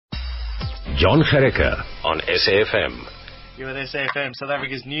Jon Gericke on SAFM. You're with SAFM, South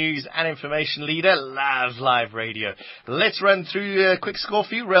Africa's news and information leader, live radio. Let's run through a quick score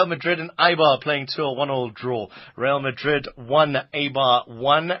for you. Real Madrid and Eibar playing to a 1-1 draw. Real Madrid 1, Eibar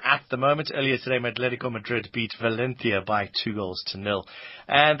 1 at the moment. Earlier today, Atletico Madrid beat Valencia by 2-0.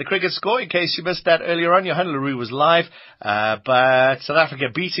 And the cricket score, in case you missed that earlier on, Johan Leroux was live, but South Africa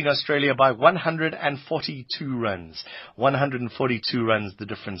beating Australia by 142 runs. 142 runs, the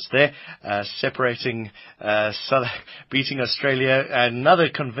difference there, separating beating Australia. Another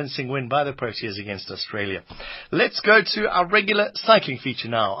convincing win by the Proteas against Australia. Let's go to our regular cycling feature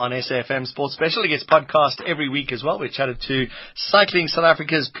now on SAFM Sports Special. It gets podcast every week as well. We chatted to Cycling South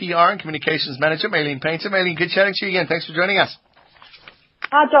Africa's PR and Communications Manager, Maylene Painter. Maylene, good chatting to you again. Thanks for joining us.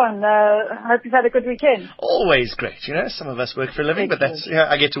 Hi, John. Hope you've had a good weekend. Always great. You know, some of us work for a living, but that's,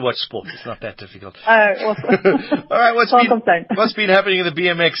 I get to watch sport. It's not that difficult. Oh, awesome. All right, what's been happening in the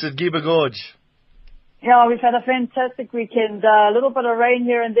BMX at Giba Gorge? Yeah, we've had a fantastic weekend. A little bit of rain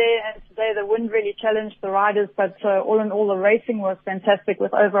here and there, and today the wind really challenged the riders, but all in all, the racing was fantastic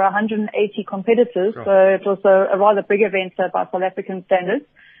with over 180 competitors. Sure. So it was a rather big event by South African standards.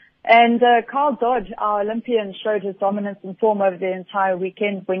 And Carl Dodge, our Olympian, showed his dominance and form over the entire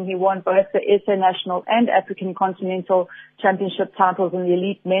weekend when he won both the SA National and African Continental Championship titles in the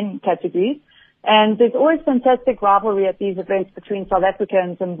elite men categories. And there's always fantastic rivalry at these events between South Africa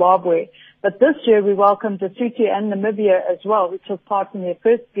and Zimbabwe. But this year we welcomed Lesotho and Namibia as well, which took part in their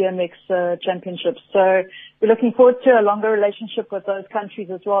first BMX championships. So we're looking forward to a longer relationship with those countries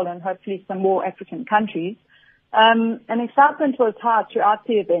as well, and hopefully some more African countries. And excitement was high throughout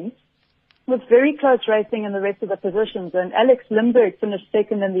the event, with very close racing in the rest of the positions. And Alex Limburg finished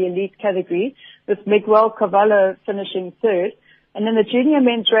second in the elite category, with Miguel Cavallo finishing third. And in the junior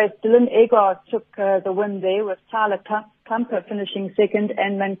men's race, Dylan Egar took the win there, with Tyler Kamper finishing second,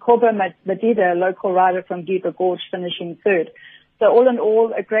 and Mankoba Madida, a local rider from Giba Gorge, finishing third. So all in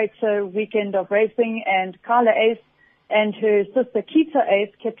all, a great weekend of racing, and Carla Ace and her sister Kita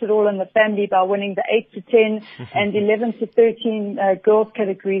Ace kept it all in the family by winning the 8 to 10 and 11 to 13 girls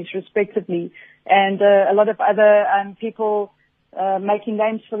categories respectively. And a lot of other people making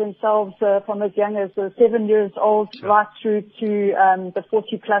names for themselves from as young as 7 years old right through to the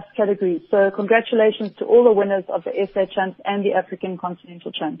 40 plus category. So congratulations to all the winners of the SA Champs and the African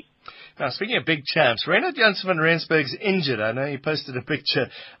Continental Champs. Now, speaking of big champs, Reinhard Janssen van Rensburg's injured. I know he posted a picture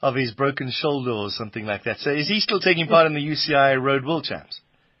of his broken shoulder or something like that. So is he still taking part in the UCI Road World Champs?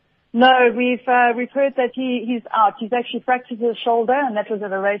 No, we've heard that he's out. He's actually fractured his shoulder, and that was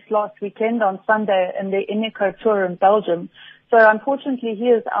at a race last weekend on Sunday in the Ineco Tour in Belgium. So unfortunately he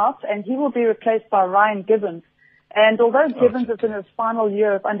is out, and he will be replaced by Ryan Gibbons. And although Gibbons is in his final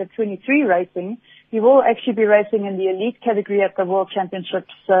year of under 23 racing, he will actually be racing in the elite category at the World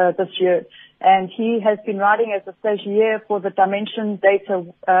Championships this year. And he has been riding as a stagiaire for the Dimension Data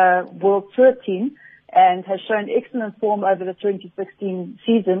World Tour team, and has shown excellent form over the 2016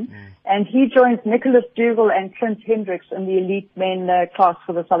 season. And he joins Nicholas Dougal and Clint Hendricks in the elite men class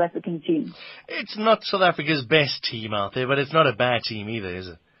for the South African team. It's not South Africa's best team out there, but it's not a bad team either, is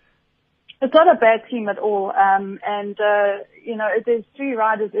it? It's not a bad team at all. You know, there's 3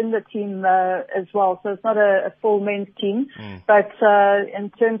 riders in the team as well, so it's not a full men's team. But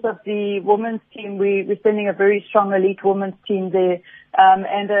in terms of the women's team, we're sending a very strong elite women's team there,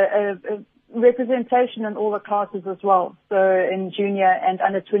 and a representation in all the classes as well. So in junior and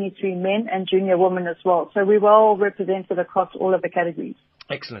under 23 men and junior women as well. So we're well represented across all of the categories.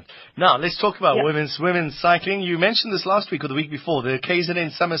 Excellent. Now, let's talk about women's cycling. You mentioned this last week or the week before, the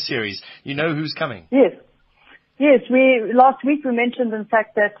KZN Summer Series. You know who's coming? Yes. Last week we mentioned, in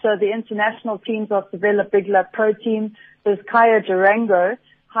fact, that the international teams of Sevilla Bigla Pro Team, there's Kaya Durango,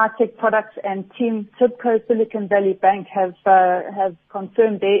 High Tech Products, and Team Tibco Silicon Valley Bank have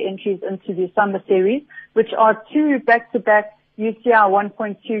confirmed their entries into the Summer Series, which are 2 back-to-back UCI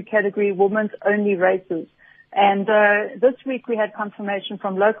 1.2 category women's only races. And this week we had confirmation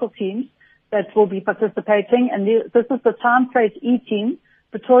from local teams that will be participating, and this is the Time Freight E team,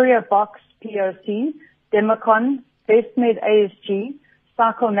 Pretoria Box POC, Demicon, Bestmed ASG,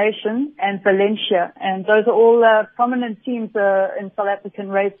 Cycle Nation, and Valencia. And those are all prominent teams in South African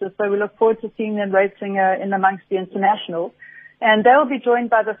races, so we look forward to seeing them racing in amongst the internationals. And they'll be joined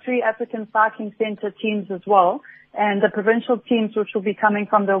by the 3 African Cycling Centre teams as well, and the provincial teams which will be coming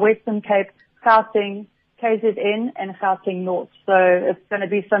from the Western Cape, Gauteng, KZN, and Gauteng North. So it's going to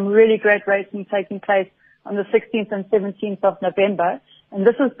be some really great racing taking place on the 16th and 17th of November. And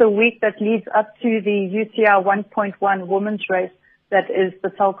this is the week that leads up to the UCI 1.1 women's race that is the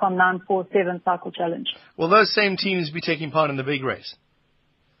Telkom 947 Cycle Challenge. Will those same teams be taking part in the big race?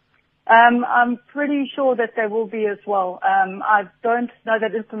 I'm pretty sure that they will be as well. I don't know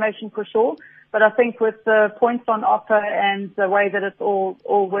that information for sure, but I think with the points on offer and the way that it's all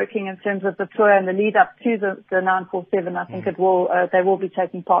working in terms of the tour and the lead up to the 947, I think they will be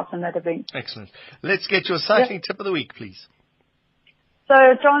taking part in that event. Excellent. Let's get your cycling tip of the week, please. So,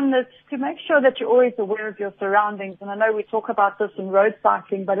 John, it's to make sure that you're always aware of your surroundings. And I know we talk about this in road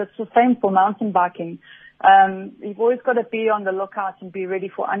cycling, but it's the same for mountain biking. You've always got to be on the lookout and be ready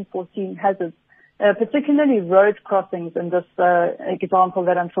for unforeseen hazards, particularly road crossings in this example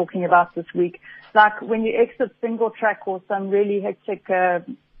that I'm talking about this week. Like when you exit single track or some really hectic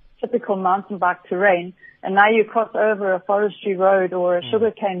typical mountain bike terrain, and now you cross over a forestry road or a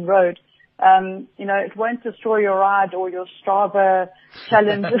sugarcane road, it won't destroy your ride or your Strava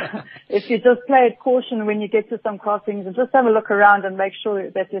challenge if you just play it caution when you get to some crossings and just have a look around and make sure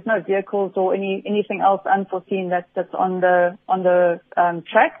that there's no vehicles or anything else unforeseen that's on the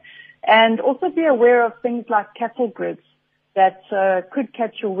track. And also be aware of things like cattle grids that could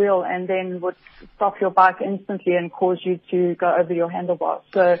catch your wheel and then would stop your bike instantly and cause you to go over your handlebars.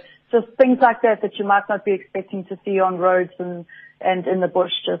 So just things like that you might not be expecting to see on roads and in the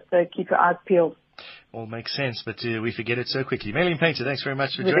bush. Just keep your eyes peeled. All makes sense, but we forget it so quickly. Maylene Painter, thanks very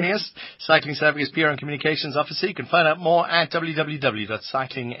much for joining us. Cycling South Africa's PR and Communications Officer. You can find out more at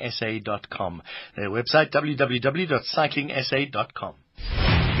www.cyclingsa.com. Their website, www.cyclingsa.com.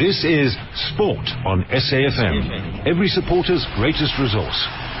 This is Sport on SAFM. Every supporter's greatest resource.